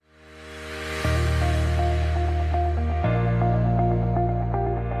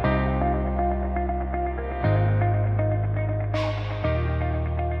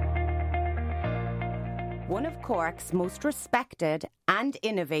of Cork's most respected and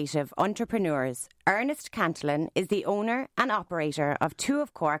innovative entrepreneurs, Ernest Cantillon is the owner and operator of two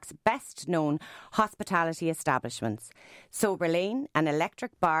of Cork's best-known hospitality establishments, Sober Lane, an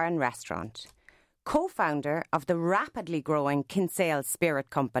electric bar and restaurant. Co-founder of the rapidly growing Kinsale Spirit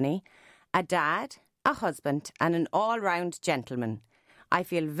Company, a dad, a husband and an all-round gentleman. I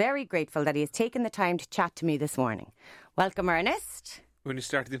feel very grateful that he has taken the time to chat to me this morning. Welcome, Ernest. When you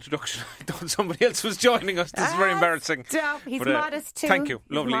started the introduction, I thought somebody else was joining us. This is very embarrassing. Stop. He's modest too. Thank you.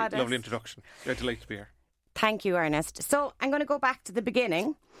 He's Lovely modest. introduction. Very delighted to be here. Thank you, Ernest. So I'm going to go back to the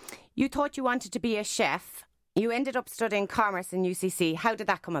beginning. You thought you wanted to be a chef. You ended up studying commerce in UCC. How did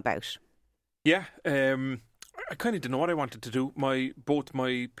that come about? Yeah, I kind of didn't know what I wanted to do. Both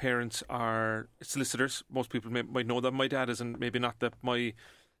my parents are solicitors. Most people might know that. My dad isn't, maybe not that. My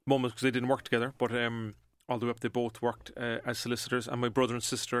mum is, because they didn't work together, but all the way up they both worked as solicitors, and my brother and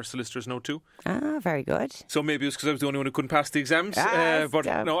sister are solicitors now too. Ah, very good. So maybe it was because I was the only one who couldn't pass the exams. But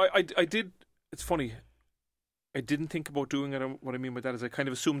no, I did. It's funny. I didn't think about doing it. What I mean by that is I kind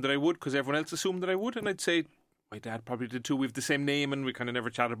of assumed that I would, because everyone else assumed that I would, and I'd say my dad probably did too. We have the same name and we kind of never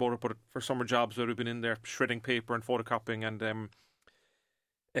chatted about it, but for summer jobs I would have been in there shredding paper and photocopying, and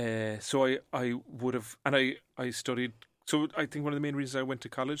so I would have, and I studied. So I think one of the main reasons I went to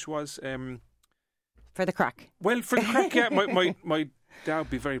college was for the crack. Well, for the crack, yeah. My dad would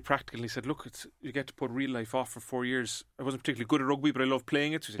be very practical. He said, look, you get to put real life off for 4 years. I wasn't particularly good at rugby, but I loved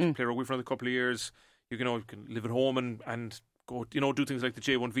playing it. So you play rugby for another couple of years. You can live at home and go, do things like the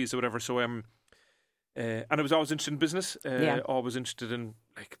J1 visa, whatever. So and I was always interested in business. Always interested in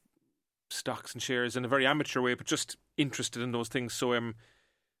like stocks and shares in a very amateur way, but just interested in those things. So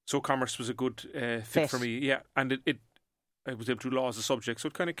commerce was a good fit for me. Yeah, and I was able to do law as a subject, so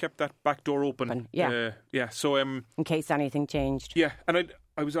it kind of kept that back door open. So in case anything changed. Yeah, and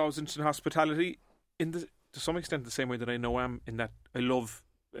I was always interested in hospitality to some extent the same way that I now am, in that I love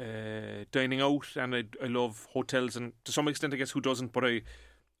dining out and I love hotels, and to some extent I guess who doesn't, but I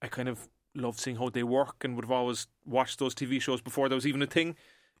kind of love seeing how they work and would have always watched those TV shows before there was even a thing.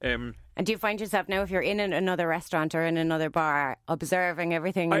 And do you find yourself now, if you're in another restaurant or in another bar, observing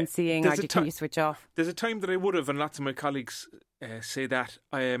everything and seeing, or can you switch off? There's a time that I would have, and lots of my colleagues say that.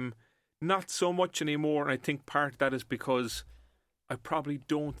 I am not so much anymore, and I think part of that is because I probably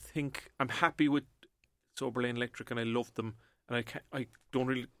don't think I'm happy with Sober Lane Electric, and I love them, and I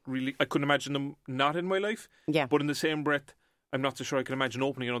don't really I couldn't imagine them not in my life. Yeah. But in the same breath, I'm not so sure I can imagine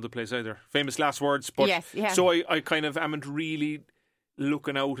opening another place either. Famous last words, but yes, yeah. So I kind of haven't really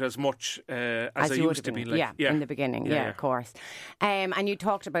looking out as much as I used to be. In the beginning, of course. And you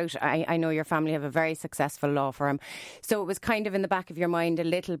talked about, I know your family have a very successful law firm, so it was kind of in the back of your mind a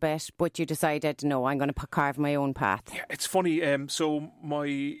little bit, but you decided, no, I'm going to carve my own path. Yeah, it's funny. So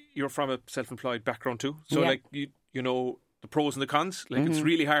you're from a self-employed background too, so like you know the pros and the cons. Like it's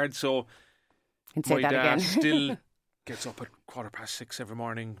really hard. So my dad still gets up at 6:15 every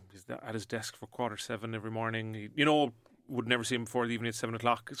morning. He's at his desk for 7:15 every morning. Would never see him before leaving at 7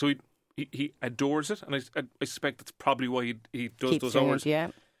 o'clock. So he adores it, and I suspect that's probably why he does keeps those hours. Yeah.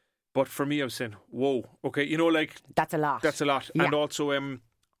 But for me, I was saying, whoa, okay, that's a lot. That's a lot, yeah. And also,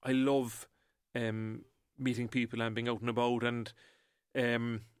 I love meeting people and being out and about, and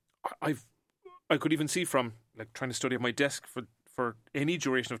I could even see from like trying to study at my desk for any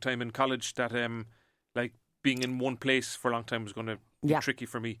duration of time in college that like being in one place for a long time was going to be tricky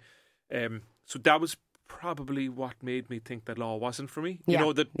for me. So that was probably what made me think that law wasn't for me.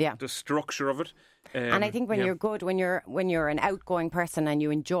 The structure of it. And I think when you're good, when you're an outgoing person and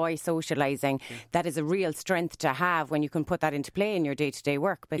you enjoy socialising, that is a real strength to have when you can put that into play in your day-to-day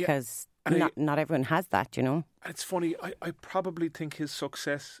work, because not everyone has that, It's funny, I probably think his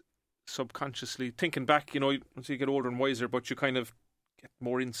success subconsciously, thinking back, once you get older and wiser, but you kind of get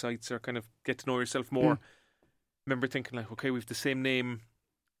more insights or kind of get to know yourself more. Remember thinking like, okay, we've the same name,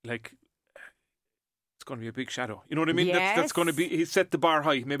 like it's going to be a big shadow. You know what I mean? Yes. That's going to be, he set the bar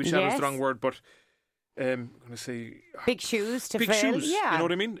high. Maybe shadow's the wrong word, but I'm going to say big shoes to big fill. shoes. Yeah. You know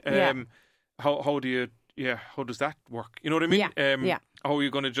what I mean? How do you? Yeah, how does that work? You know what I mean? How are you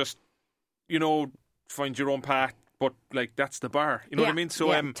going to just, find your own path? But like that's the bar. You know what I mean?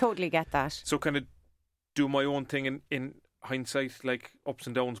 So totally get that. So kind of do my own thing in hindsight, like ups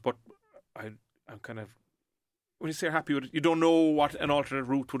and downs. But I'm kind of, when you say you're happy with it, you don't know what an alternate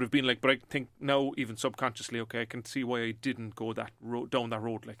route would have been like. But I think now, even subconsciously, okay, I can see why I didn't go that down that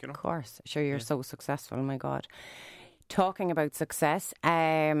road. Like, Of course. Sure, you're so successful. Oh my God. Talking about success,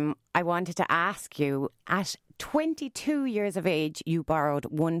 I wanted to ask you, at 22 years of age, you borrowed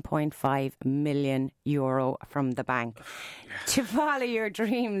 €1.5 million from the bank to follow your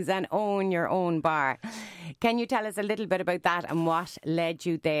dreams and own your own bar. Can you tell us a little bit about that and what led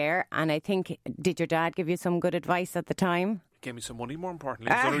you there? And I think, did your dad give you some good advice at the time? He gave me some money, more importantly.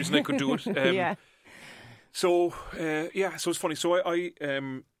 That's the only reason I could do it. Yeah. So it's funny. So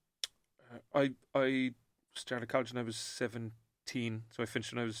I started college when I was 17. So I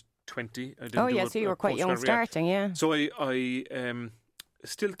finished when I was 20. So you were quite young starting, yeah. So I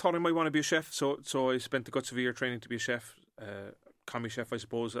still thought I might want to be a chef. So I spent the guts of a year training to be a chef, commis chef, I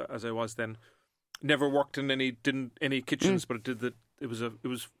suppose, as I was then. Never worked in any kitchens, but it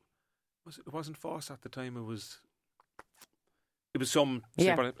wasn't Foss at the time. It was some.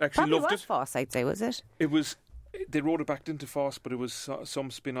 Yeah, but I actually probably loved was it. Foss, I'd say, was it? It was. They wrote it back into Foss, but it was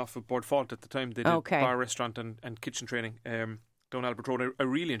some spin-off of Bordfault at the time. They did bar, restaurant and kitchen training down Albert Road. I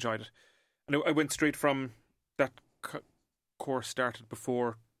really enjoyed it. And I went straight from that course started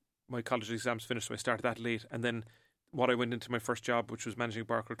before my college exams finished, so I started that late. And then what I went into my first job, which was managing a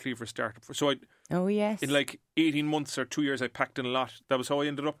bar called Cleaver, started for. So in like 18 months or 2 years, I packed in a lot. That was how I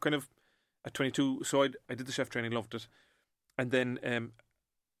ended up kind of at 22. So I did the chef training, loved it. And then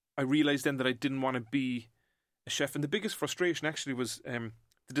I realised then that I didn't want to be a chef, and the biggest frustration actually was the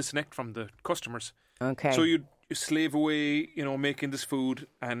disconnect from the customers. Okay. So you slave away, making this food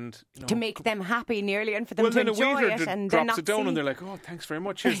and to make them happy nearly, and for them to enjoy it, and drops it down, and they're like, "Oh, thanks very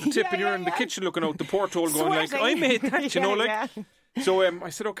much. Here's the tip," and you're in the kitchen looking out the porthole, going like, "I made that," So I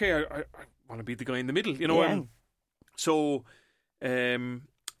said, "Okay, I want to be the guy in the middle," So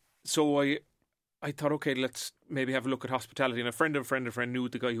I thought, okay, let's maybe have a look at hospitality. And a friend knew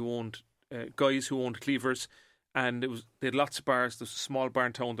the guy who owned guys who owned Cleavers. And they had lots of bars. There's a small bar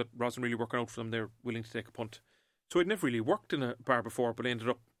in town that wasn't really working out for them. They were willing to take a punt. So I'd never really worked in a bar before, but I ended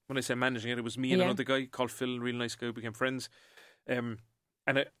up, when I say managing it, it was me and another guy called Phil, a real nice guy. We became friends. And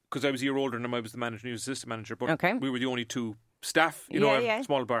because I was a year older than him, I was the manager and he was the assistant manager. But we were the only two staff, a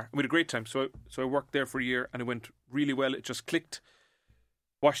small bar. And we had a great time. So I worked there for a year and it went really well. It just clicked.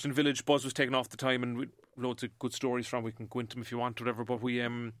 Washington Village, buzz was taken off the time, and loads of good stories from. We can go into them if you want, whatever. But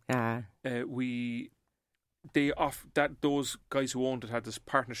those guys who owned it had this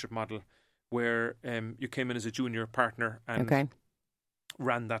partnership model where you came in as a junior partner and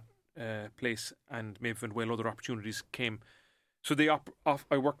ran that place, and maybe when other opportunities came. So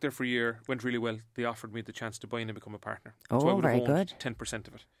I worked there for a year, went really well. They offered me the chance to buy in and become a partner. So I would have owned 10%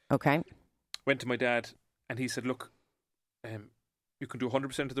 of it. Okay. Went to my dad and he said, "Look, you can do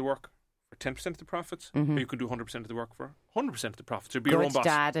 100% of the work for 10% of the profits, or you can do 100% of the work for 100% of the profits. Or be your own boss."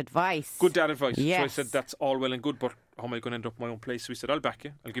 Good dad advice. Yes. So I said, that's all well and good, but how am I going to end up in my own place? So he said, "I'll back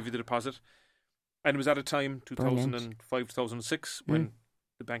you. I'll give you the deposit." And it was at a time, 2005, 2006, when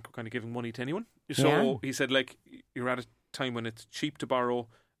the bank were kind of giving money to anyone. So he said, like, you're at a time when it's cheap to borrow,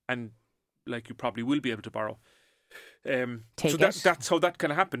 and like you probably will be able to borrow. That's how that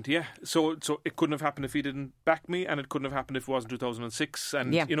kind of happened. So it couldn't have happened if he didn't back me, and it couldn't have happened if it wasn't 2006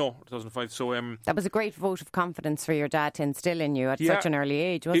 and 2005. So that was a great vote of confidence for your dad to instill in you at such an early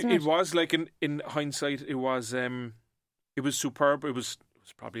age, wasn't it? It was, like, in hindsight, it was superb. It was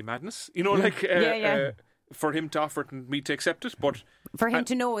probably madness, for him to offer it and me to accept it, but for him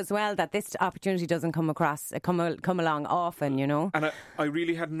to know as well that this opportunity doesn't come along often, And I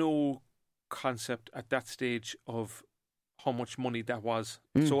really had no concept at that stage of how much money that was.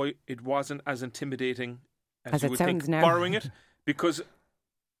 So it wasn't as intimidating as you would think now, borrowing it, because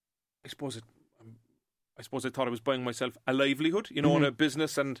I suppose I thought I was buying myself a livelihood, in a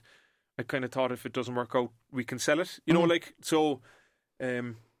business, and I kind of thought if it doesn't work out, we can sell it,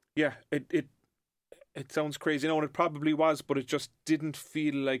 it sounds crazy now, and it probably was, but it just didn't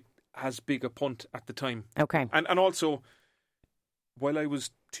feel like as big a punt at the time. Okay. And also, while I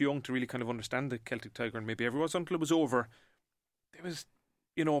was too young to really kind of understand the Celtic Tiger, and maybe everyone was until it was over, there was,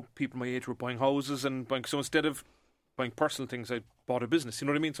 people my age were buying houses and buying, so instead of buying personal things, I bought a business, you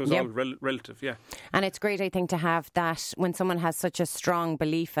know what I mean? So it's all relative, And it's great, I think, to have that when someone has such a strong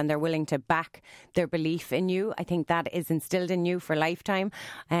belief and they're willing to back their belief in you. I think that is instilled in you for a lifetime.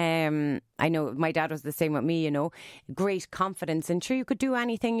 I know my dad was the same with me, great confidence, and sure, you could do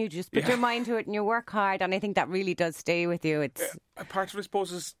anything, you just put your mind to it and you work hard, and I think that really does stay with you. It's a part of it, I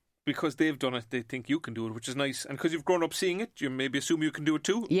suppose, is because they've done it, they think you can do it, which is nice, and because you've grown up seeing it, you maybe assume you can do it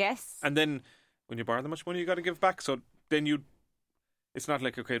too. Yes. And then when you borrow that much money, you got to give back, so then you it's not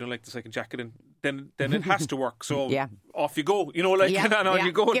like, okay, I don't like the second jacket, and then it has to work. So Yeah. off you go, you know, like, and on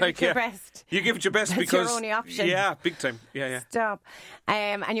you go. Give like, it your best. You give it your best That's because your only option. Yeah, big time. Yeah. Stop.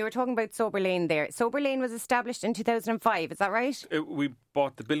 And you were talking about Sober Lane there. Sober Lane was established in 2005, is that right? We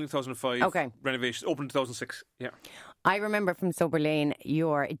bought the building in 2005. Okay. Renovation opened in 2006. Yeah. I remember from Sober Lane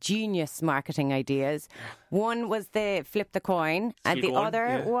your genius marketing ideas. One was the flip the coin, and the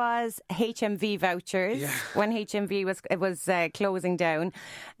other was HMV vouchers when HMV was closing down.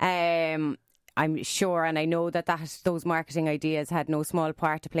 I'm sure, and I know that those marketing ideas had no small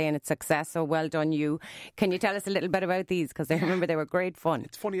part to play in its success. So well done, you. Can you tell us a little bit about these? Because I remember they were great fun.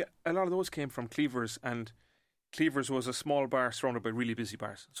 It's funny. A lot of those came from Cleavers, and Cleavers was a small bar surrounded by really busy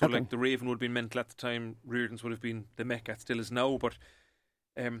bars. So like the Raven would have been mental at the time, Reardon's would have been the Mecca, it still is now. But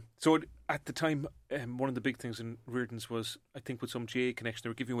so at the time, one of the big things in Reardon's was, I think with some GA connection, they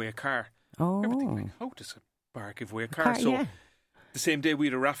were giving away a car. Everything like, how does a bar give away a car? So the same day we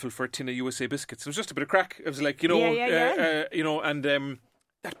had a raffle for a tin of USA biscuits. It was just a bit of crack. It was like, you know, and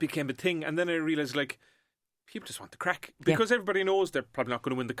that became a thing. And then I realised, like, people just want the crack because everybody knows they're probably not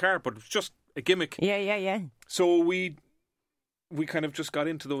going to win the car, but it's just a gimmick. Yeah. So we kind of just got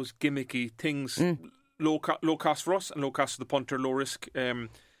into those gimmicky things, low cost for us and low cost for the punter, low risk, and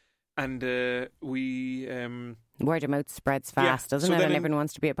we word of mouth spreads fast, doesn't it? And everyone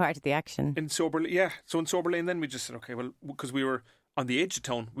wants to be a part of the action. So in Sober Lane, then we just said, okay, well, because we were on the edge of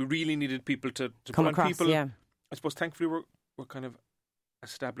town, we really needed people to come put on across. People, yeah. I suppose, thankfully, we're kind of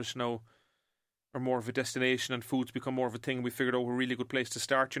established now. Are more of a destination, and food's become more of a thing. We figured out a really good place to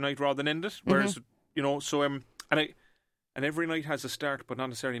start your night rather than end it. Whereas, you know, so and every night has a start, but not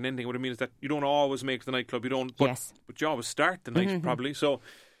necessarily an ending. What I mean is that you don't always make the nightclub. You don't, but you always start the night probably. So,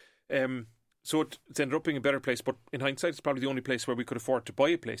 so it's ended up being a better place. But in hindsight, it's probably the only place where we could afford to buy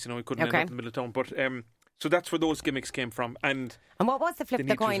a place. You know, we couldn't end up in the middle of town. But so that's where those gimmicks came from. And what was the flip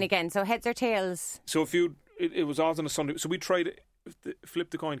the coin again? So heads or tails? So it was odds on a Sunday. So we tried it.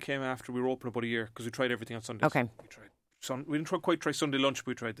 Flip the coin came after we were open about a year because we tried everything on Sundays. Okay. We didn't quite try Sunday lunch, but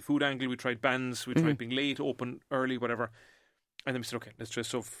we tried the food angle, we tried bands, we tried being late, open early, whatever. And then we said, okay, let's try.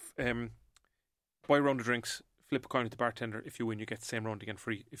 So buy a round of drinks, flip a coin at the bartender. If you win, you get the same round again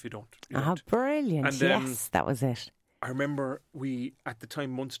free. If you don't, you don't. Brilliant. And, yes, that was it. I remember at the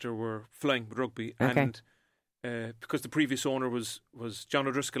time, Munster were flying with rugby and because the previous owner was John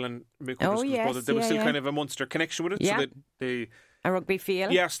O'Driscoll and Mick O'Driscoll's brother, there was still kind of a Munster connection with it. Yeah. So they a rugby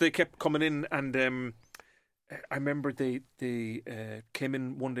feel. Yes, they kept coming in, and I remember they came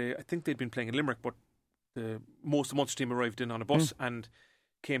in one day. I think they'd been playing in Limerick, but most of the Munster team arrived in on a bus and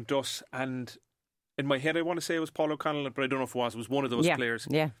came to us. And in my head, I want to say it was Paul O'Connell, but I don't know if it was. It was one of those players.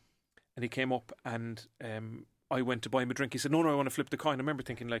 Yeah. And he came up, and I went to buy him a drink. He said, "No, I want to flip the coin." I remember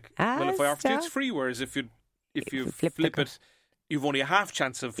thinking, like, well, if I offer you, it's free. Whereas if you flip it, you've only a half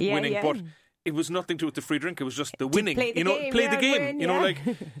chance of winning. But it was nothing to do with the free drink. It was just the winning. Play the game. Win, you know, like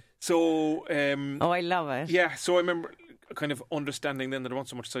so. I love it. Yeah. So I remember kind of understanding then that it wasn't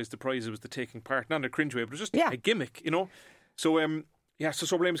so much size the prize; it was the taking part, not in a cringe way, but it was just a gimmick. You know. So so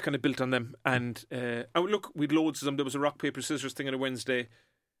Sober Lane was kind of built on them, and look, we'd loads of them. There was a rock paper scissors thing on a Wednesday,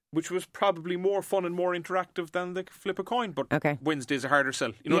 which was probably more fun and more interactive than the flip a coin. But Wednesday's a harder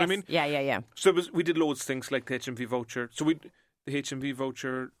sell. You know what I mean? Yeah. So we did loads of things like the HMV voucher. So the HMV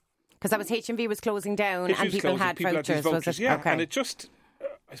voucher. Because that was HMV was closing down and people had vouchers. Was it? Yeah, and it just,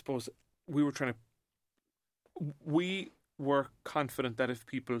 I suppose, we were confident that if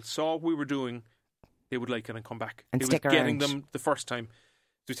people saw what we were doing, they would like it and come back. And it stick was around. getting them the first time.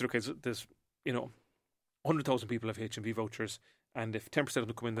 So we said, okay, so there's 100,000 people have HMV vouchers, and if 10% of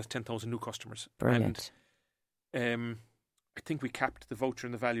them come in, that's 10,000 new customers. Brilliant. And I think we capped the voucher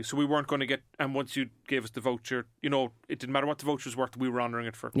and the value, so we weren't going to get. And once you gave us the voucher, it didn't matter what the voucher was worth. We were honouring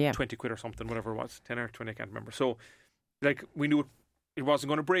it for 20 quid or something, whatever it was, 10 or 20, I can't remember. So, like, we knew it wasn't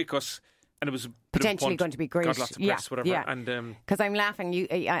going to break us, and it was potentially going to be great. Got lots of press, whatever. Yeah. And because I'm laughing, you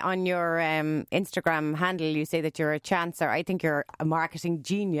on your Instagram handle, you say that you're a chancer. I think you're a marketing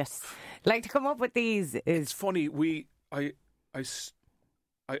genius. Like, to come up with these is. It's funny. I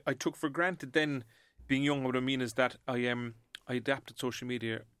took for granted then, being young, what I mean is that I adapted social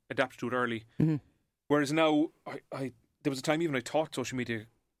media, adapted to it early. Mm-hmm. Whereas now, there was a time even I taught social media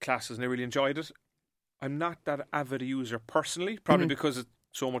classes and I really enjoyed it. I'm not that avid a user personally, probably because it's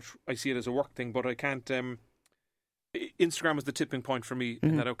so much, I see it as a work thing, but I can't. Instagram was the tipping point for me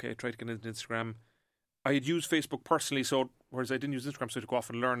in that, okay, I tried to get into Instagram. I had used Facebook personally, whereas I didn't use Instagram, so I had to go off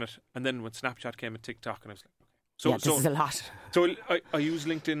and learn it. And then when Snapchat came and TikTok, and I was like, okay. This is a lot. So I use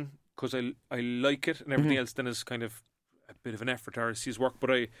LinkedIn because I like it, and everything else then is kind of a bit of an effort to see his work.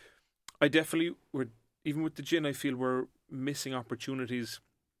 But I definitely, even with the gin, I feel we're missing opportunities,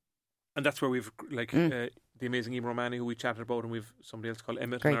 and that's where we've the amazing Emer Romani, who we chatted about, and we've somebody else called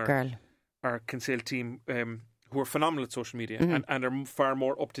Emmett, Great girl. Our Kinsale team, who are phenomenal at social media and are far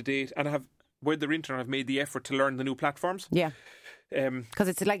more up to date, and have, with their intern, have made the effort to learn the new platforms. Yeah. Because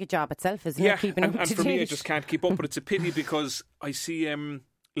it's like a job itself, isn't it? Keeping up to date. And for me, I just can't keep up. But it's a pity because I see,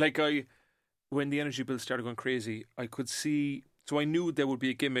 when the energy bills started going crazy, I could see. So I knew there would be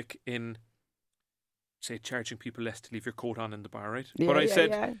a gimmick in, say, charging people less to leave your coat on in the bar, right? Yeah, but I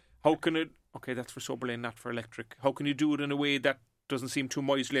said, how can it? Okay, that's for sober lane, not for electric. How can you do it in a way that doesn't seem too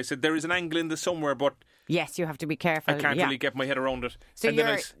miserly? I said there is an angle in this somewhere, but yes, you have to be careful. I can't really get my head around it. So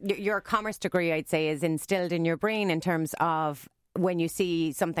your commerce degree, I'd say, is instilled in your brain in terms of when you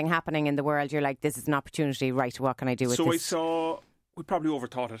see something happening in the world, you're like, this is an opportunity, right? What can I do with this? So we probably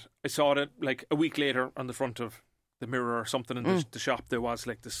overthought it. I saw it like a week later on the front of the Mirror or something in the shop. There was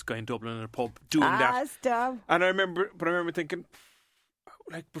like this guy in Dublin in a pub doing that. Stop. And I remember thinking,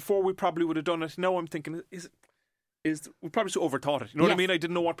 like, before we probably would have done it. Now I'm thinking, we probably so overthought it. You know what I mean? I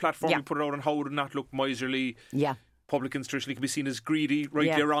didn't know what platform we put it out on, how it would not look miserly. Yeah. Publicans traditionally can be seen as greedy,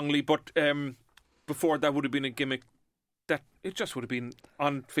 rightly or wrongly, but before that would have been a gimmick that it just would have been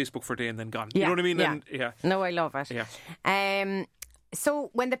on Facebook for a day and then gone. You know what I mean? Yeah. And, no, I love it. Yeah. So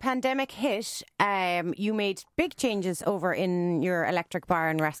when the pandemic hit, you made big changes over in your electric bar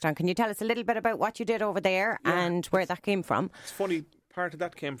and restaurant. Can you tell us a little bit about what you did over there and where that came from? It's funny, part of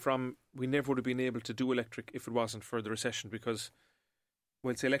that came from we never would have been able to do electric if it wasn't for the recession, because,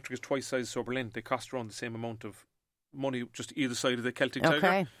 well, say electric is twice the size of sober lane. They cost around the same amount of money just either side of the Celtic Tiger.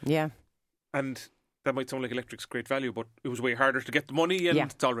 Okay, yeah. And that might sound like electric's great value, but it was way harder to get the money, and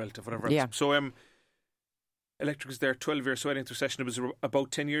it's all relative, whatever else. Yeah. So electric is there 12 years, so I think the recession it was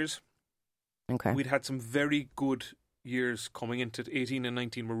about 10 years. Okay. We'd had some very good years coming into it. 18 and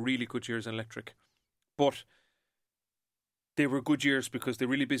 19 were really good years in electric. But they were good years because they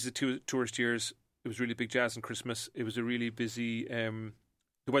were really busy tourist years. It was really big jazz and Christmas. It was a really busy...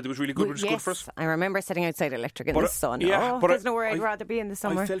 the weather was really good, which is good for us. I remember sitting outside electric in the sun. Yeah, but there's nowhere I'd rather be in the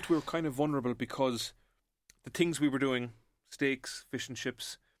summer. I felt we were kind of vulnerable because the things we were doing, steaks, fish and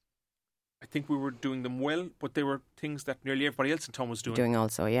chips, I think we were doing them well, but they were things that nearly everybody else in town was doing. Doing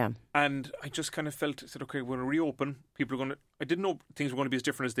also, yeah. And I just kind of I said, okay, we're going to reopen. People are going to... I didn't know things were going to be as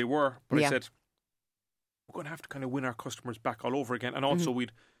different as they were, but I said, we're going to have to kind of win our customers back all over again. And also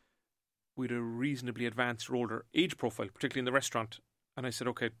we'd a reasonably advanced or older age profile, particularly in the restaurant. And I said,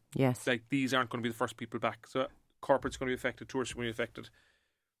 okay, like these aren't going to be the first people back. So corporate's going to be affected, tourists are going to be affected.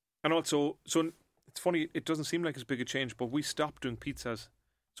 And also, so it's funny, it doesn't seem like as big a change, but we stopped doing pizzas.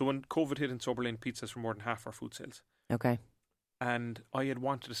 So when COVID hit in Sober Lane, pizzas were more than half our food sales. Okay. And I had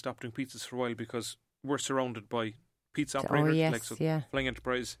wanted to stop doing pizzas for a while because we're surrounded by pizza operators. Flying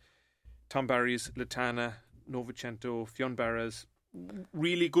Enterprise, Tom Barry's, Latana, Novecento, Fionn-Barra's,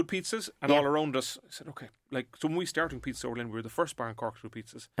 really good pizzas, and all around us. I said, okay, like, so when we started doing pizza over Lane, we were the first bar in Cork to do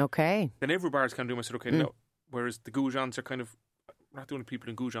pizzas. Okay. Then every bar is kind of doing. I said, okay, no. Whereas the Goujons are kind of, not the only people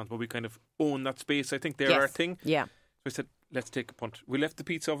in Goujons, but we kind of own that space. I think they're our thing. Yeah. So I said, let's take a punt. We left the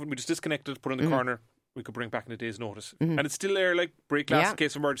pizza oven, we just disconnected, put it in the corner. We could bring back in a day's notice. And it's still there, like, break glass in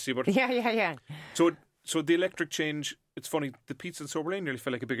case of emergency. But yeah. So the electric change, it's funny, the pizza in Sober Lane nearly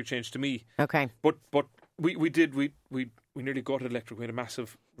felt like a bigger change to me. Okay. But we nearly got it electric. We had a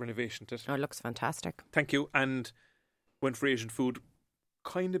massive renovation to it. Oh, it looks fantastic. Thank you. And went for Asian food,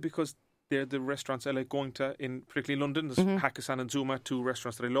 kind of because they're the restaurants I like going to, particularly in London. There's Hakkasan and Zuma, two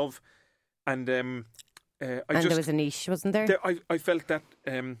restaurants that I love. And there was a niche, wasn't there? I felt that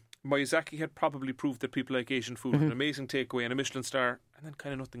Miyazaki had probably proved that people like Asian food, an amazing takeaway and a Michelin star, and then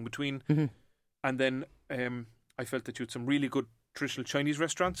kind of nothing between. And then I felt that you had some really good traditional Chinese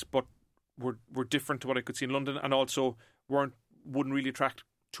restaurants, but were different to what I could see in London, and also wouldn't really attract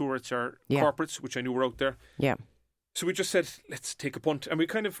tourists or corporates, which I knew were out there. Yeah. So we just said, let's take a punt, and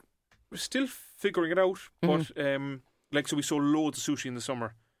we're still figuring it out. But so we sold loads of sushi in the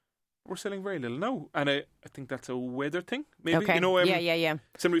summer. We're selling very little now, and I think that's a weather thing, maybe. Okay. Yeah.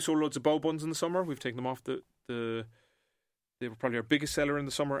 Similarly, we sold loads of bao buns in the summer. We've taken them off they were probably our biggest seller in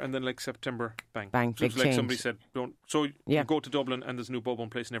the summer, and then like September, bang. So it was like change. Somebody said, don't. So you go to Dublin and there's a new bao bun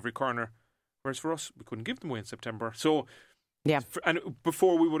place in every corner. Whereas for us, we couldn't give them away in September. So, and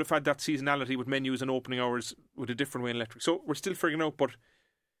before we would have had that seasonality with menus and opening hours with a different way in electric. So we're still figuring out, but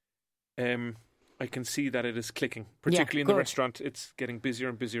I can see that it is clicking, particularly in the restaurant. It's getting busier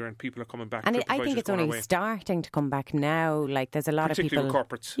and busier, and people are coming back. And I think it's only starting to come back now. Like, there's a lot of people, particularly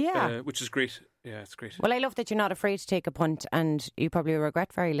with corporates, which is great. Yeah, it's great. Well, I love that you're not afraid to take a punt, and you probably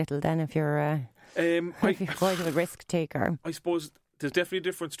regret very little then if you're if you're quite a risk taker. I suppose there's definitely a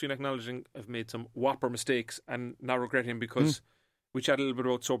difference between acknowledging I've made some whopper mistakes and now regretting because we chatted a little bit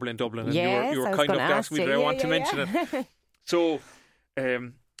about Sober Lane Dublin, and yes, you were kind enough to ask me, did I want to mention it? So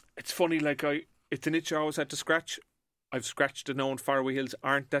it's funny, like it's an itch I always had to scratch. I've scratched it now, and Faraway Hills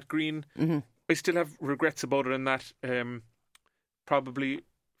aren't that green. I still have regrets about it, in that probably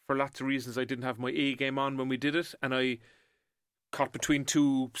for lots of reasons I didn't have my A game on when we did it, and I caught between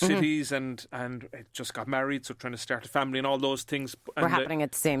two cities and I just got married, so trying to start a family and all those things were happening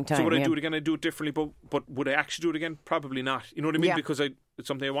at the same time. So would I do it again? I'd do it differently, but would I actually do it again? Probably not. You know what I mean? Yeah. Because it's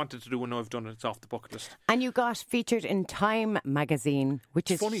something I wanted to do, and now I've done it. It's off the bucket list. And you got featured in Time magazine, which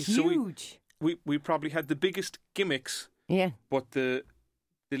is funny. huge. So we probably had the biggest gimmicks, but the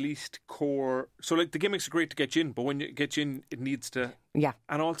least core. So like the gimmicks are great to get you in, but when you get you in, it needs to. Yeah.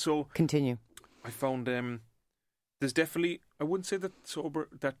 And also continue. I found there's definitely, I wouldn't say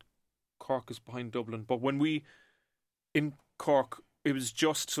that Cork is behind Dublin, but when we in Cork, it was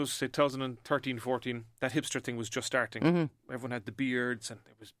just, so say 2013-14, that hipster thing was just starting. Everyone had the beards, and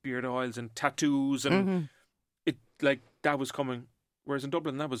there was beard oils and tattoos, and it like that was coming. Whereas in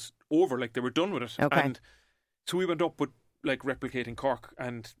Dublin, that was over, like they were done with it. Okay. And so we went up with like replicating Cork,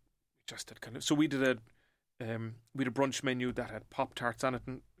 and just did kind of. So we did a brunch menu that had Pop-Tarts on it,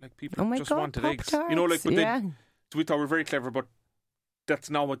 and like people just wanted eggs, you know, like. But so we thought we were very clever, but that's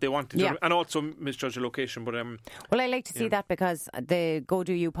not what they wanted. Yeah. And also misjudge the location. But well, I like to see that, because the Go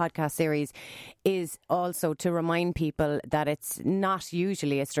Do You podcast series is also to remind people that it's not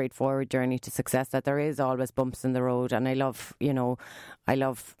usually a straightforward journey to success, that there is always bumps in the road. And I love to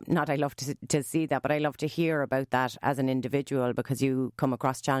see that, but I love to hear about that as an individual, because you come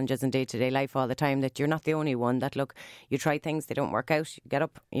across challenges in day-to-day life all the time, that you're not the only one, that look, you try things, they don't work out, you get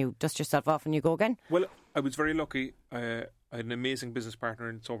up, you dust yourself off and you go again. Well, I was very lucky. I had an amazing business partner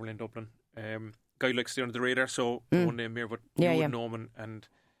in Sober Lane Dublin. Guy who likes to stay under the radar, so one name here, but you would know him, and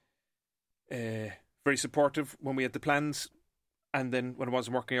very supportive when we had the plans. And then when it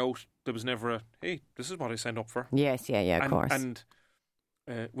wasn't working out, there was never a, hey, this is what I signed up for. Yes, of course. And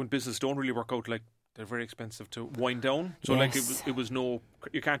when business don't really work out, like, they're very expensive to wind down. So like it was no,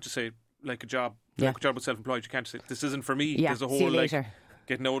 you can't just say, like a job with self-employed, you can't say, this isn't for me. There's a whole like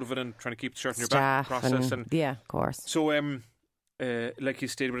getting out of it and trying to keep the shirt in your back process. And of course. So like he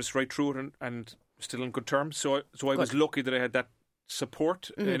stayed with us right through it, and still on good terms. So I was lucky that I had that support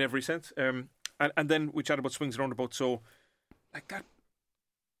in every sense. And then we chatted about swings and roundabouts. So like that,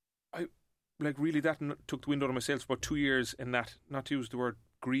 I like really that took the wind out of my sails for about 2 years in that, not to use the word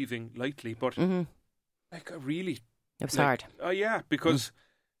grieving lightly, but like I really, it was hard. Yeah, because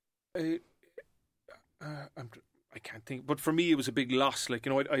I can't think, but for me it was a big loss. Like,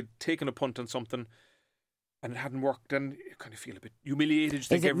 you know, I'd taken a punt on something and it hadn't worked, and you kind of feel a bit humiliated.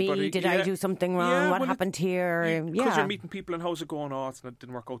 Is it me? Did I do something wrong? What happened here? Because you're meeting people and how's it going? Oh, it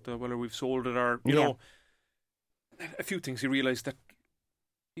didn't work out that well, or we've sold it, or you know, a few things you realise that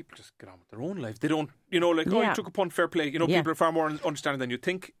people just get on with their own life. They don't, you know, like, oh, you took a punt, fair play. You know, people are far more understanding than you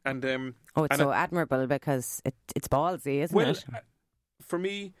think. And it's so admirable, because it's ballsy, isn't it? For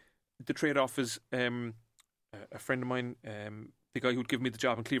me, the trade-off is a friend of mine, the guy who'd give me the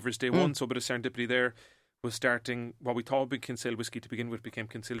job in Cleaver's day one, so a bit of serendipity there, was starting what we thought would be Kinsale whiskey to begin with, became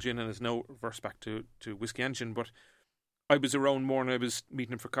Kinsale gin, and is now reversed back to whiskey and gin. But I was around more, and I was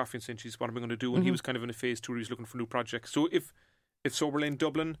meeting him for coffee and saying, geez, what am I going to do? And he was kind of in a phase too where he was looking for new projects. So if Sober Lane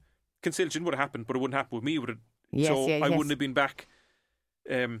Dublin, Kinsale gin would have happened, but it wouldn't happen with me. I wouldn't have been back.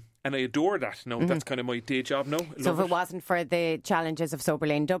 And I adore that now. That's kind of my day job now. So if it wasn't for the challenges of Sober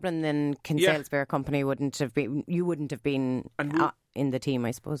Lane Dublin, then Kinsale's Beer Company wouldn't have been in the team,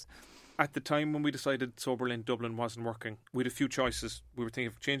 I suppose. At the time when we decided Sober Lane Dublin wasn't working, we had a few choices. We were thinking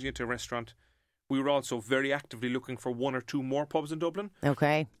of changing it to a restaurant. We were also very actively looking for one or two more pubs in Dublin.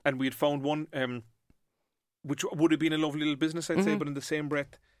 Okay. And we had found one which would have been a lovely little business, I'd say, but in the same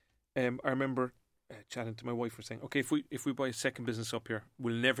breath, I remember chatting to my wife for saying, okay, if we buy a second business up here,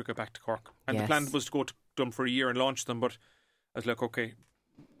 we'll never go back to Cork. And the plan was to go to them for a year and launch them, but I was like, okay,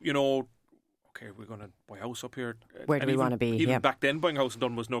 you know, we're going to buy a house up here. Where do we want to be? Even back then, buying a house in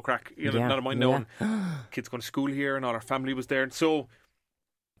Dublin was no crack. You know, not of mine now. And kids going to school here, and all our family was there. So,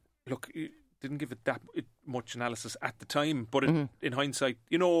 look, it didn't give it that much analysis at the time, but in hindsight,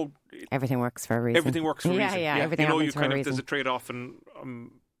 you know, everything works for a reason. Everything works for a reason. Yeah, everything happens for a reason. There's a trade-off, and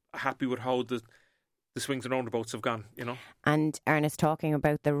I'm happy with how the swings and roundabouts have gone, you know. And Ernest, talking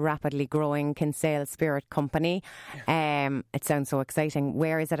about the rapidly growing Kinsale Spirit Company, it sounds so exciting.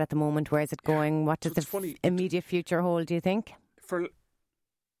 Where is it at the moment? Where is it going? What does the immediate future hold, do you think?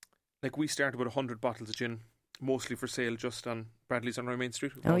 We started with 100 bottles of gin, mostly for sale just on Bradley's on Roy Main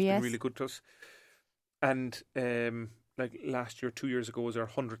Street. It's been really good to us. And like last year, 2 years ago, was our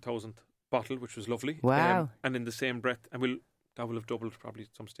 100,000th bottle, which was lovely. Wow. And in the same breath, and that will have doubled probably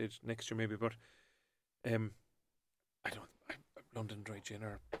at some stage next year maybe, but London Dry Gin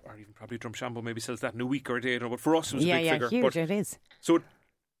or even probably Drumshambo maybe sells that in a week or a day, but for us it was a big figure. Huge, but, it is. So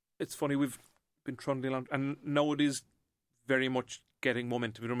it's funny, we've been trundling along, and now it is very much getting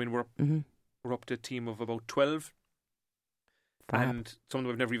momentum. You know what I mean? We're up to a team of about 12. Fab. And some of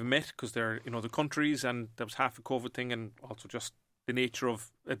them I've never even met because they're in other countries, and there was half a COVID thing, and also just the nature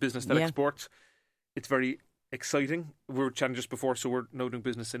of a business that exports. It's very exciting. We were chatting just before, so we're now doing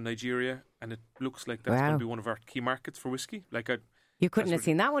business in Nigeria, and it looks like that's going to be one of our key markets for whiskey. You couldn't have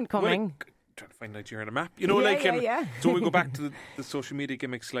seen that one coming. Well, trying to find Nigeria on a map, So when we go back to the social media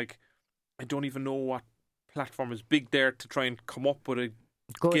gimmicks, like I don't even know what platform is big there to try and come up with a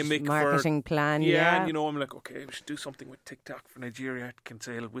good gimmick marketing plan. Yeah, and I'm like, okay, we should do something with TikTok for Nigeria. It can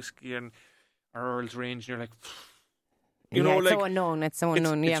sell whiskey and our Earl's range, and you're like, it's so unknown. It's so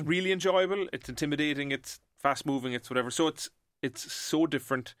unknown. It's really enjoyable. It's intimidating. It's fast moving. It's whatever. So it's so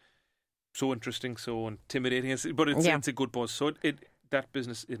different, so interesting, so intimidating. But it's a good buzz. So that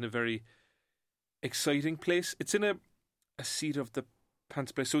business is in a very exciting place. It's in a seat of the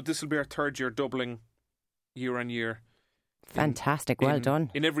pants place. So this will be our third year doubling year on year. Fantastic. Well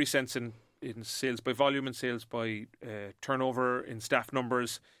done. In every sense, in sales by volume, in sales by turnover, in staff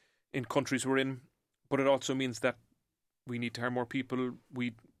numbers, in countries we're in. But it also means that we need to hire more people.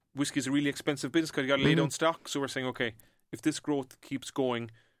 Whiskey is a really expensive business because you got to lay down stock. So we're saying, okay, if this growth keeps going,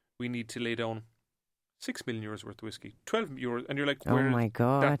 we need to lay down €6 million worth of whiskey, €12, and you're like, where's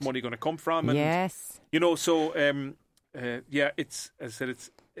that money going to come from? And, yes, so it's, as I said, it's.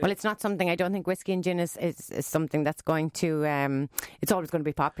 Well, it's not something. I don't think whiskey and gin is something that's going to. It's always going to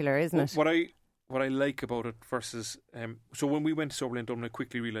be popular, isn't it? What I like about it versus. So when we went to Soberley in Dublin, I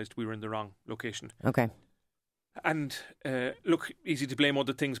quickly realised we were in the wrong location. Okay. And look, easy to blame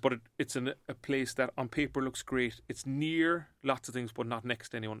other things, but it's a place that on paper looks great. It's near lots of things, but not next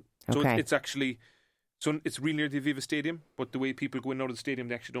to anyone. So it's actually. So it's really near the Aviva Stadium, but the way people go in and out of the stadium,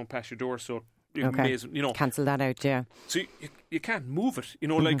 they actually don't pass your door. So cancel that out, yeah. So you can't move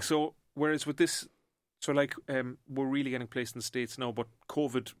it, so. Whereas with this, so we're really getting placed in the States now. But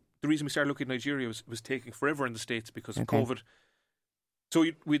COVID, the reason we started looking at Nigeria was taking forever in the States because of COVID. So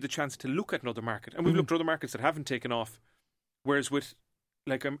we had the chance to look at another market, and we've looked at other markets that haven't taken off. Whereas with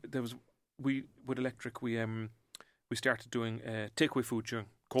with Electric, we started doing takeaway food during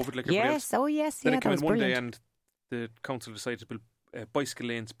COVID, like everybody else. Oh yes, then it came in one brilliant. day, and the council decided to build bicycle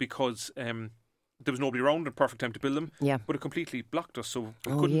lanes because there was nobody around. A perfect time to build them. Yeah, but it completely blocked us, so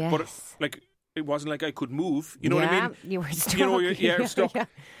we couldn't. Yes. But it wasn't like I could move. You know what I mean? You were stuck. You're stuck. Yeah.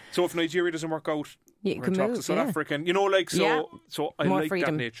 So if Nigeria doesn't work out, you can move to South Africa. So I more like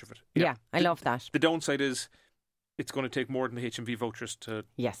freedom. that nature of it. Yeah, I love that. The downside is it's going to take more than the HMV vouchers to.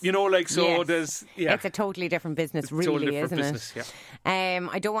 Yes. There's. Yeah. It's a totally different business, it's really, totally different isn't business, it? Yeah.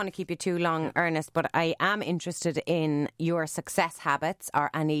 I don't want to keep you too long, Ernest, but I am interested in your success habits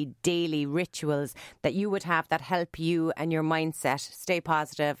or any daily rituals that you would have that help you and your mindset stay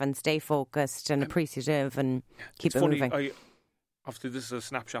positive and stay focused and appreciative and keep it moving. Obviously, this is a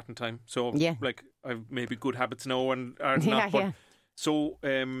snapshot in time, so I've maybe good habits now and are not. But so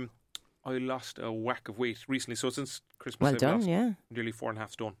I lost a whack of weight recently. So since Christmas, I've lost nearly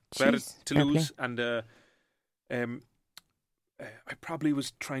 4.5 stone. So I had it to lose, and I probably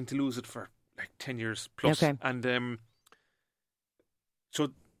was trying to lose it for like 10 years plus. Okay. And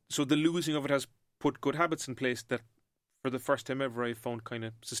so the losing of it has put good habits in place that, for the first time ever, I found kind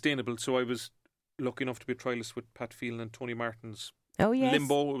of sustainable. So I was lucky enough to be a trialist with Pat Phelan and Tony Martin's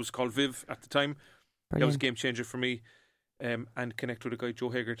Limbo. It was called Viv at the time. Brilliant. That was a game changer for me. And connect with a guy, Joe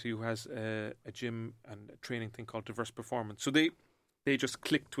Hegarty, who has a gym and a training thing called Diverse Performance. So they just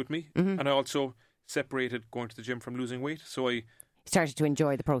clicked with me. And I also separated going to the gym from losing weight. So I started to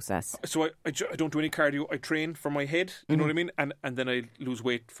enjoy the process. So I don't do any cardio. I train for my head, you know what I mean? And then I lose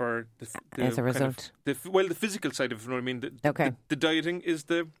weight for the as a result. The physical side of it, you know what I mean? The dieting is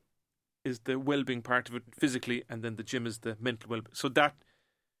the well-being part of it physically, and then the gym is the mental well-being. So that,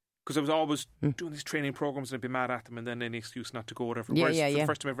 because I was always doing these training programs and I'd be mad at them, and then any excuse not to go, whatever. Whereas for the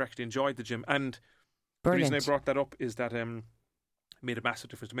first time I ever actually enjoyed the gym. And Brilliant. The reason I brought that up is that made a massive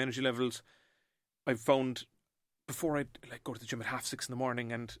difference to my energy levels. I've found before I'd go to the gym at 6:30 in the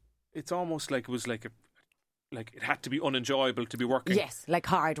morning, and it's almost like it was like it had to be unenjoyable to be working. Yes, like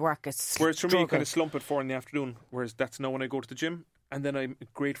hard work. Whereas for me, I kind of slump at 4 PM. Whereas that's now when I go to the gym, and then I'm in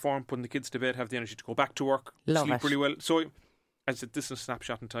great form, putting the kids to bed, have the energy to go back to work, sleep really well. So, as I said, this is a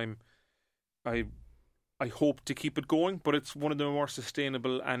snapshot in time. I hope to keep it going, but it's one of the more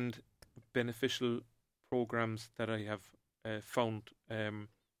sustainable and beneficial programs that I have found.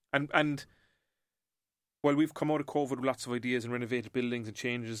 And while we've come out of COVID with lots of ideas and renovated buildings and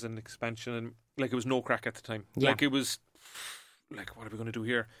changes and expansion, and like it was no crack at the time. Yeah. Like it was like, what are we going to do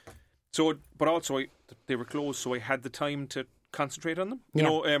here? So, but also they were closed, so I had the time to concentrate on them. You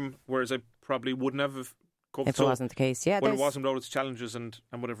know, whereas I probably wouldn't have if COVID. If it wasn't the case, yeah. Well, it wasn't without its challenges and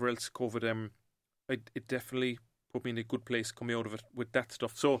whatever else. COVID, it definitely put me in a good place coming out of it with that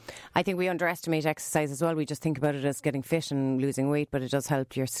stuff. So I think we underestimate exercise as well. We just think about it as getting fit and losing weight, but it does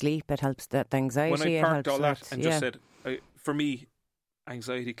help your sleep. It helps the anxiety. When I parked all that and yeah. just said, for me,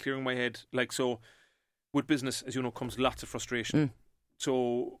 anxiety, clearing my head, like so. With business, as you know, comes lots of frustration.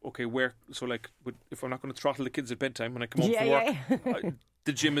 So, okay, if I'm not going to throttle the kids at bedtime when I come home from work,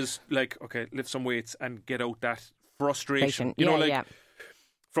 the gym is like, okay, lift some weights and get out that frustration. You know,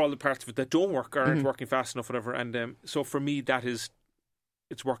 for all the parts of it that don't work or aren't working fast enough, whatever. And so for me,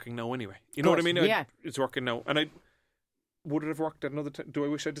 it's working now anyway. You know what I mean? Yeah. It's working now. And would it have worked at another time? Do I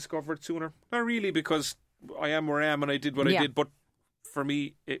wish I discovered it sooner? Not really, because I am where I am and I did what I did. But for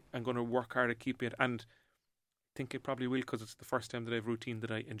me, I'm going to work hard to keep it. And I think it probably will, because it's the first time that I have a routine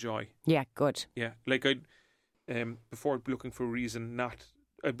that I enjoy. Yeah, good. Yeah, like before I'd be looking for a reason to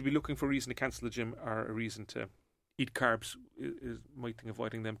cancel the gym or a reason to eat carbs is my thing,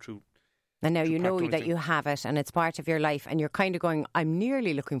 avoiding them through. And now you know that you have it and it's part of your life and you're kind of going, I'm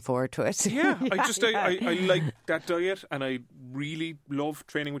nearly looking forward to it. Yeah, I like that diet and I really love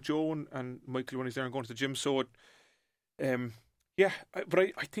training with Joe and Michael when he's there and going to the gym. So, but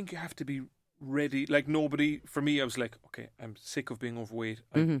I think you have to be ready. Like nobody, for me, I was like, okay, I'm sick of being overweight.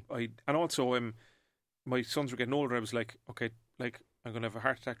 And also my sons were getting older. I was like, okay, like I'm going to have a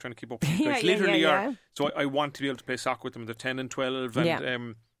heart attack trying to keep up with you guys. Literally are. So I want to be able to play soccer with them. They're 10 and 12 and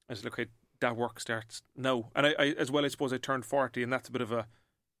I was like, okay, that work starts now. And I as well, I suppose I turned 40 and that's a bit of a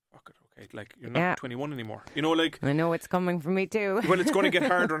okay, like you're not 21 anymore. You know, like I know it's coming for me too. Well, it's going to get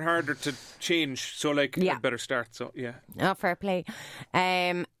harder and harder to change. So like I'd better start. So yeah. Oh, fair play.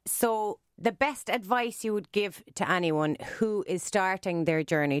 So the best advice you would give to anyone who is starting their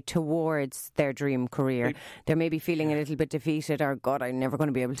journey towards their dream career, they're maybe feeling a little bit defeated or, God, I'm never going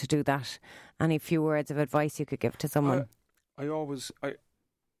to be able to do that. Any few words of advice you could give to someone? I've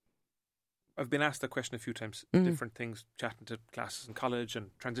been asked that question a few times, different things, chatting to classes in college and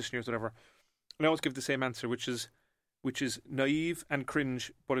transition years, whatever. And I always give the same answer, which is naive and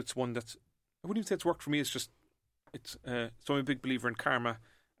cringe, but it's one that's, I wouldn't even say it's worked for me, so I'm a big believer in karma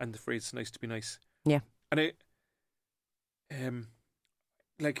and the phrase "it's nice to be nice." Yeah. And I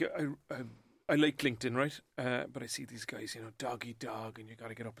like LinkedIn, right? But I see these guys, dog eat dog, and you got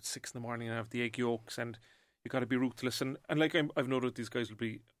to get up at 6 a.m. and have the egg yolks, and you got to be ruthless. And like I've noted, these guys will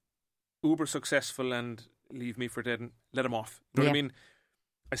be uber successful and leave me for dead and let them off. You know what I mean?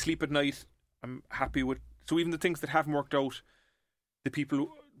 I sleep at night. I'm happy with. So even the things that haven't worked out, the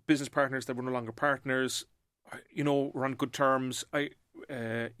people, business partners that were no longer partners, we're on good terms. I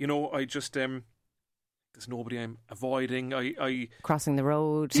just there's nobody I'm avoiding. I crossing the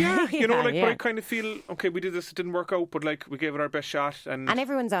road. Yeah, but I kind of feel okay. We did this, it didn't work out, but like we gave it our best shot, and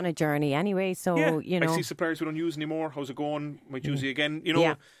everyone's on a journey anyway. So I see suppliers we don't use anymore. How's it going? Might use you again.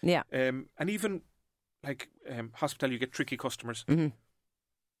 And even like hospitality, you get tricky customers.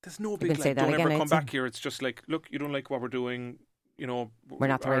 There's no big like, don't ever come back here. It's just like, look, you don't like what we're doing. We're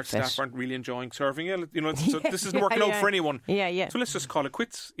not the right fit. Our staff aren't really enjoying serving you. So this isn't working out for anyone. Yeah. So let's just call it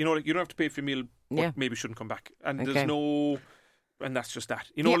quits. You don't have to pay for your meal, but maybe shouldn't come back. And there's and that's just that.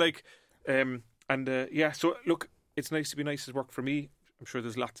 So look, it's nice to be nice has worked for me. I'm sure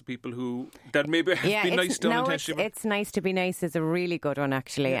there's lots of people that maybe have been nice unintentionally. It's nice to be nice is a really good one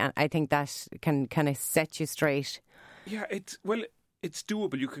actually, and I think that can kind of set you straight. Yeah, it's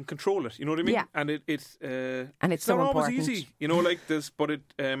doable. You can control it. You know what I mean? Yeah. And it's so not important. always easy. Like this, but it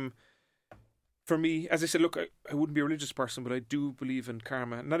for me, as I said, look, I wouldn't be a religious person, but I do believe in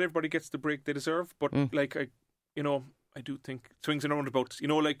karma. Not everybody gets the break they deserve, but like I do think swings and roundabouts.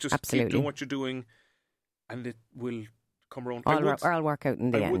 Just Absolutely. keep doing what you're doing, and it will come around. I'll work out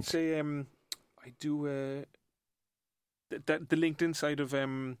in the end. I would say I do the LinkedIn side of I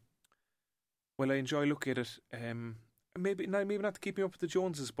enjoy looking at it. Maybe not to keep me up with the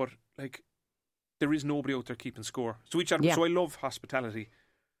Joneses, but like there is nobody out there keeping score. So so I love hospitality,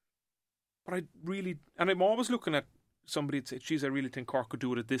 but I'm always looking at somebody and say, geez, I really think Cork could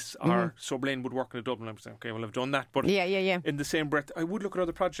do it at this, or Sublane would work in a Dublin. I'm saying, okay, well, I've done that, but in the same breath, I would look at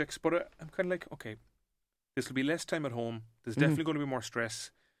other projects, but I'm kind of like, okay, this will be less time at home. There's definitely going to be more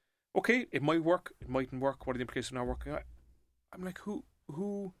stress. Okay, it might work, it mightn't work. What are the implications of not working? I'm like, who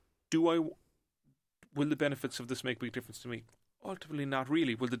do I? Will the benefits of this make a big difference to me? Ultimately, not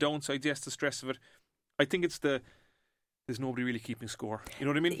really. Will the downsides? Yes, the stress of it. I think it's there's nobody really keeping score. You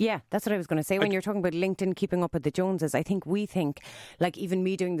know what I mean? Yeah, that's what I was going to say. When you're talking about LinkedIn keeping up with the Joneses, I think we think, like even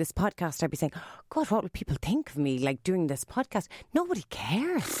me doing this podcast, I'd be saying, God, what will people think of me, like doing this podcast? Nobody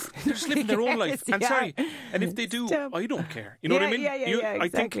cares. They're just living their own life. And sorry, and if they do, I don't care. You know what I mean? Yeah,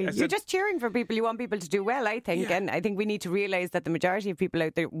 exactly. You're just cheering for people. You want people to do well, I think. Yeah. And I think we need to realise that the majority of people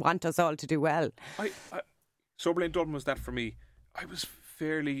out there want us all to do well. Sober Lane Dublin was that for me. I was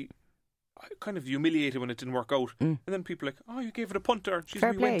fairly kind of humiliated when it didn't work out. And then people were like, oh, you gave it a punter. Jeez,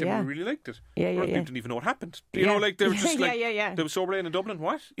 we went and we really liked it. People didn't even know what happened. You know, like they were just like, there was Sober Lane in Dublin,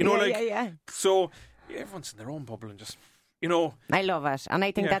 what? You know, So everyone's in their own bubble and just, you know. I love it. And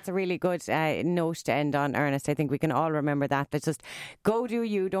I think that's a really good note to end on, Ernest. I think we can all remember that. Let's just go do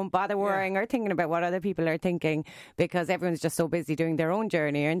you. Don't bother worrying or thinking about what other people are thinking, because everyone's just so busy doing their own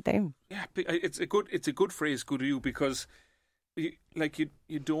journey, aren't they? Yeah, it's a good phrase, go do you, because you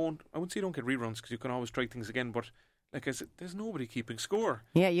don't, I wouldn't say you don't get reruns, because you can always try things again, but like I said, there's nobody keeping score.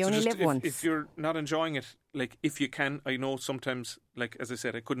 Yeah, you only live once. If you're not enjoying it, like if you can, I know sometimes, like as I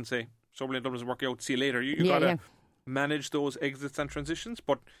said, I couldn't say Sober Lane Dublin doesn't work out, see you later. You got to manage those exits and transitions,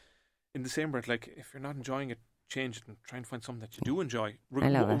 but in the same breath, like if you're not enjoying it, change it and try and find something that you do enjoy. I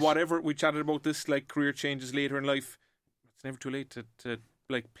love it. Whatever, we chatted about this, like career changes later in life, it's never too late to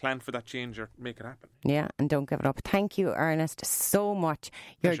like plan for that change or make it happen. Yeah, and don't give it up. Thank you, Ernest, so much.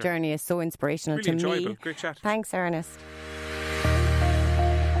 Your journey is so inspirational really to enjoyable. me. Great chat. Thanks, Ernest.